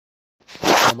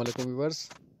अस्सलाम वालेकुम viewers,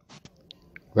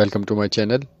 welcome to my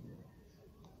channel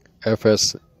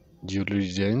FS jewellery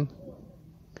design.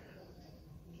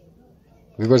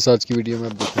 Viewers, आज की वीडियो में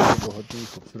आप देखेंगे बहुत ही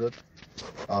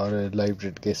खूबसूरत और लाइव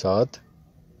रेट के साथ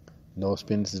no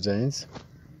spin designs,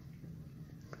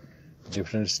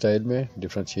 different style में,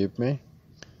 डिफरेंट शेप में,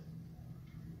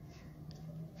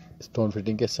 स्टोन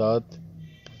फिटिंग के साथ,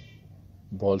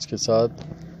 बॉल्स के साथ।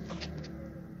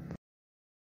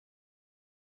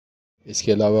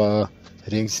 इसके अलावा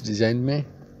रिंग्स डिज़ाइन में,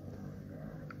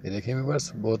 ये देखिए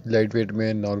व्यूअर्स, बहुत लाइट वेट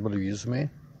में, नॉर्मल यूज़ में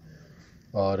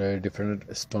और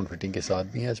डिफरेंट स्टोन फिटिंग के साथ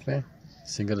भी हैं। इसमें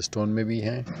सिंगल स्टोन में भी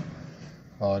हैं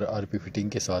और आरपी फिटिंग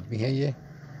के साथ भी हैं। ये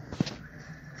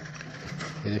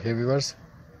देखिए व्यूअर्स,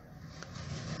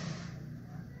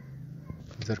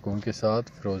 ज़रकून के साथ,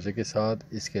 फिरोज़े के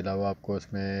साथ। इसके अलावा आपको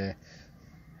इसमें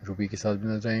रूबी के साथ भी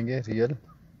नजर आएंगे रियल,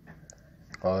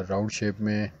 और राउंड शेप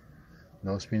में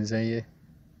नो स्पिन्स हैं। ये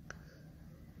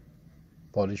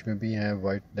पॉलिश में भी हैं,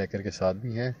 वाइट डेकर के साथ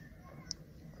भी हैं,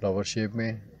 फ्लावर शेप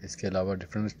में। इसके अलावा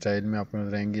डिफरेंट स्टाइल में आपको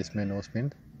नजर आएंगे इसमें नो स्पिन,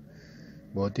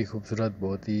 बहुत ही खूबसूरत,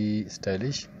 बहुत ही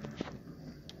स्टाइलिश।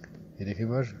 ये देखिए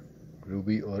बार,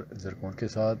 रूबी और ज़रकून के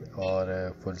साथ और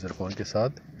फुल ज़रकून के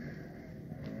साथ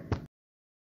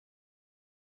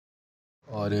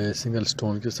और सिंगल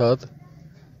स्टोन के साथ।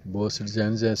 बहुत से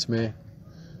डिज़ाइन हैं इसमें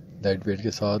लाइट वेट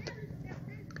के साथ।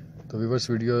 तो व्यूअर्स,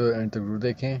 वीडियो एंड तक जरूर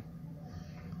देखें।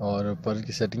 और पर्ल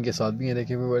की सेटिंग के साथ भी हैं,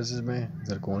 देखिए व्यूअर्स, इसमें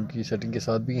ज़रकून की सेटिंग के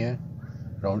साथ भी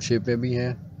हैं, राउंड शेप में भी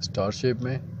हैं, स्टार शेप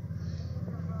में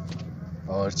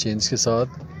और चेन्स के साथ।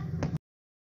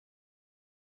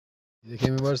 देखिए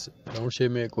व्यूअर्स, राउंड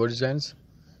शेप में एक और डिज़ाइन।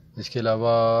 इसके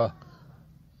अलावा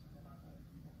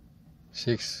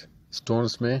 6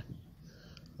 स्टोन्स में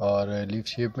और लीफ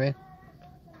शेप में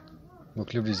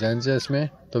मुख्तलिफ डिज़ाइन हैं इसमें।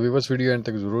 तो व्यूअर्स, वीडियो एंड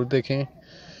तक ज़रूर देखें।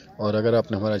 और अगर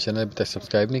आपने हमारा चैनल अभी तक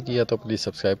सब्सक्राइब नहीं किया तो प्लीज़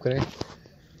सब्सक्राइब करें,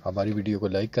 हमारी वीडियो को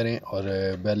लाइक करें और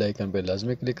बेल आइकन पर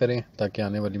लाजमी क्लिक करें ताकि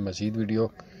आने वाली मज़ीद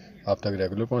वीडियो आप तक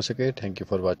रेगुलर पहुंच सके। Thank you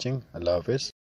for watching. अल्लाह हाफिज़।